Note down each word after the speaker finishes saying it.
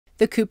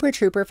The Cooper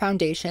Trooper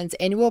Foundation's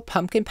annual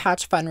Pumpkin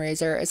Patch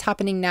fundraiser is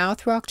happening now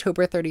through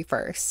October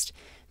 31st.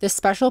 This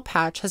special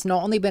patch has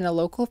not only been a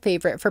local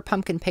favorite for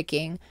pumpkin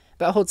picking,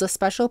 but holds a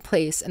special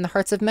place in the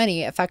hearts of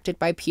many affected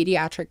by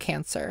pediatric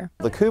cancer.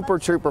 The Cooper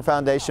Trooper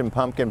Foundation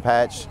Pumpkin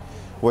Patch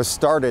was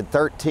started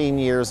 13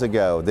 years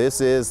ago. This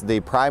is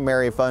the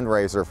primary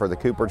fundraiser for the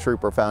Cooper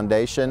Trooper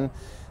Foundation.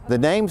 The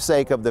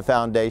namesake of the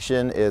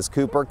foundation is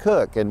Cooper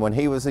Cook, and when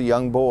he was a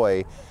young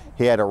boy,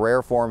 he had a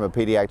rare form of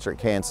pediatric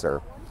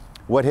cancer.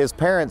 What his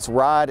parents,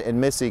 Rod and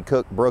Missy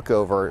Cook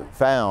Brookover,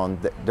 found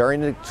that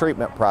during the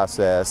treatment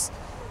process,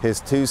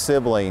 his two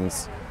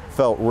siblings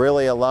felt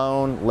really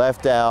alone,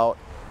 left out,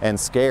 and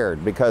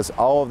scared because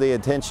all of the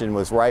attention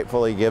was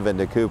rightfully given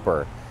to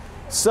Cooper.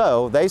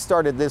 So they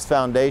started this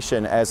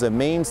foundation as a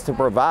means to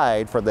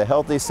provide for the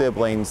healthy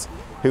siblings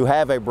who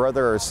have a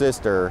brother or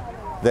sister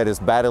that is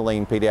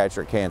battling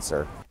pediatric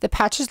cancer. The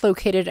patch is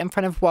located in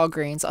front of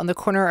Walgreens on the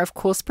corner of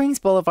Cool Springs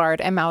Boulevard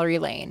and Mallory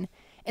Lane.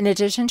 In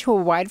addition to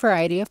a wide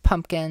variety of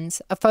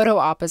pumpkins, a photo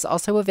op is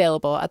also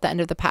available at the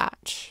end of the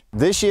patch.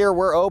 This year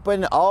we're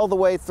open all the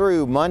way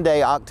through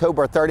Monday,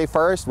 October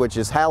 31st, which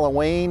is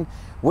Halloween.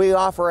 We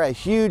offer a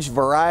huge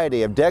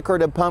variety of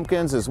decorative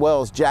pumpkins as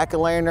well as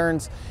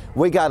jack-o'-lanterns.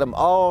 We got them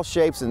all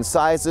shapes and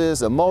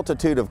sizes, a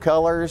multitude of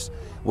colors.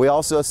 We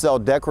also sell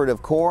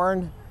decorative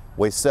corn.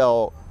 We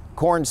sell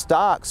corn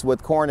stalks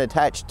with corn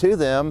attached to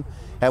them,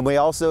 and we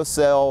also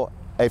sell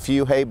a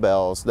few hay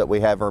bales that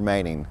we have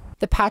remaining.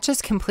 The patch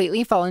is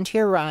completely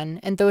volunteer run,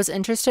 and those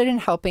interested in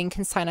helping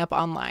can sign up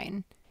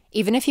online.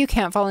 Even if you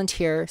can't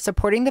volunteer,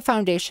 supporting the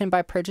foundation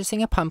by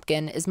purchasing a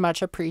pumpkin is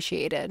much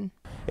appreciated.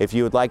 If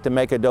you would like to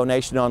make a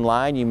donation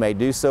online, you may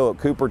do so at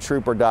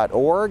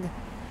coopertrooper.org.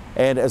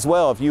 And as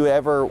well, if you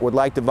ever would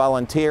like to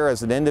volunteer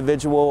as an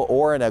individual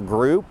or in a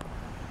group,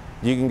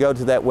 you can go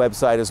to that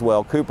website as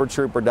well,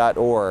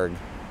 coopertrooper.org,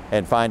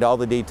 and find all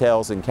the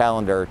details and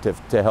calendar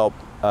to help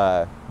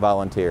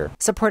volunteer.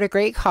 Support a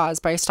great cause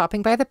by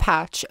stopping by the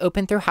patch,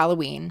 open through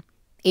Halloween.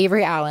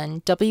 Avery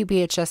Allen,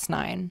 WBHS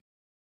 9.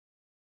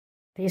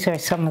 These are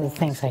some of the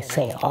things I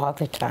say all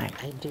the time.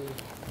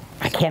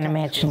 I can't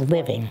imagine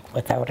living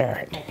without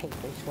art.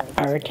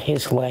 Art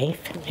is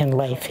life, and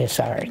life is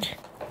art.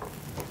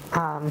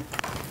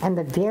 And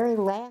the very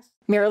last...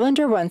 Marilyn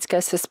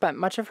Derwenskus has spent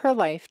much of her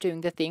life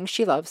doing the things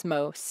she loves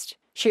most.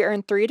 She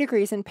earned 3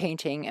 degrees in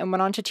painting and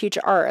went on to teach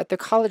art at the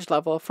college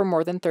level for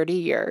more than 30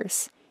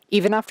 years.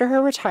 Even after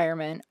her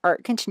retirement,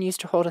 art continues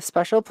to hold a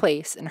special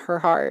place in her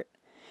heart.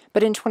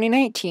 But in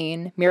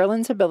 2019,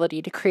 Marilyn's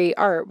ability to create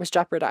art was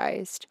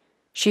jeopardized.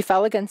 She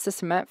fell against the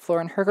cement floor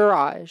in her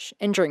garage,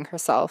 injuring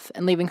herself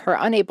and leaving her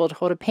unable to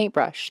hold a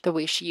paintbrush the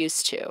way she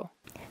used to.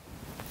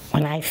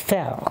 When I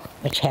fell,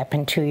 which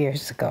happened 2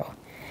 years ago,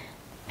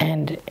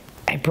 and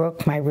I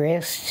broke my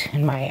wrist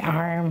and my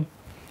arm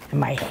and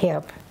my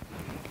hip,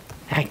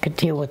 I could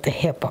deal with the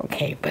hip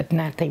okay, but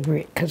not the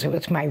wrist, because it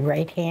was my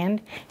right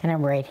hand, and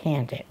I'm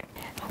right-handed.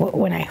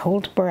 When I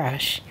hold a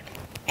brush,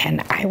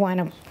 and I want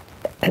to,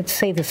 let's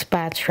say the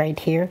spot's right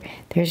here,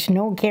 there's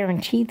no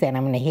guarantee that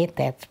I'm going to hit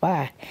that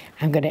spot.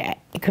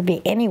 It could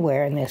be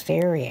anywhere in this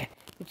area,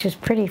 which is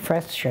pretty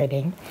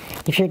frustrating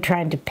if you're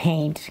trying to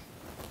paint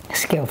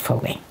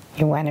skillfully.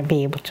 You want to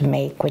be able to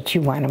make what you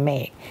want to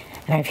make.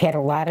 And I've had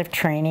a lot of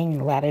training,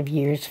 a lot of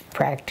years of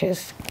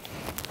practice,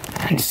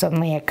 and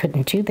suddenly I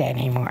couldn't do that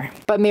anymore.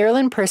 But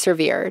Marilyn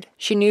persevered.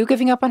 She knew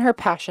giving up on her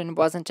passion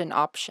wasn't an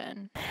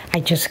option. I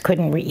just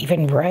couldn't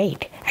even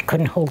write. I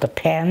couldn't hold a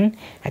pen.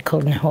 I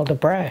couldn't hold a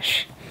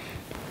brush.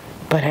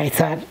 But I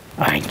thought,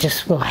 I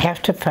just will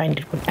have to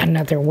find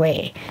another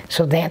way.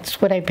 So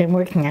that's what I've been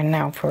working on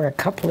now for a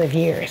couple of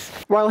years.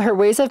 While her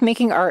ways of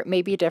making art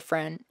may be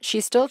different,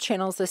 she still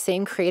channels the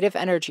same creative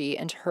energy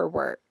into her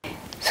work.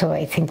 So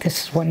I think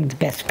this is one of the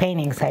best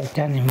paintings I've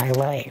done in my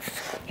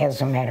life,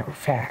 as a matter of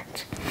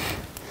fact.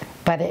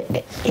 But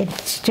it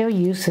still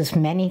uses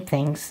many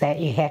things that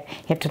you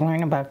have to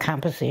learn about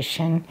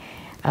composition,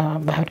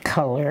 about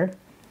color,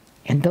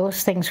 and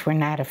those things were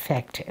not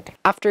affected.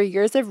 After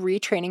years of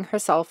retraining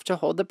herself to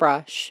hold the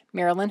brush,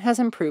 Marilyn has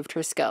improved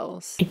her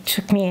skills. It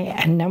took me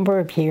a number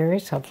of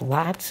years of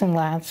lots and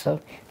lots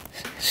of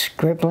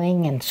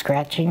scribbling and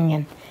scratching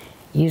and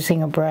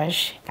using a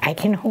brush. I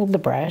can hold the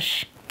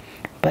brush,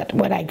 but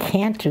what I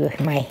can't do,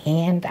 my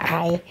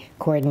hand-eye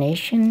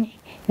coordination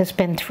has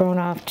been thrown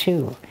off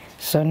too.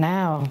 So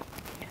now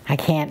I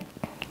can't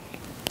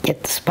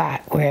get the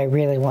spot where I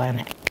really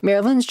want it.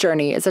 Marilyn's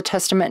journey is a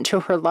testament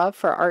to her love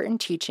for art and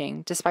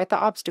teaching, despite the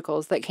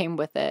obstacles that came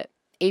with it.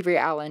 Avery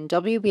Allen,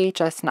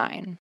 WBHS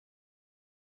 9.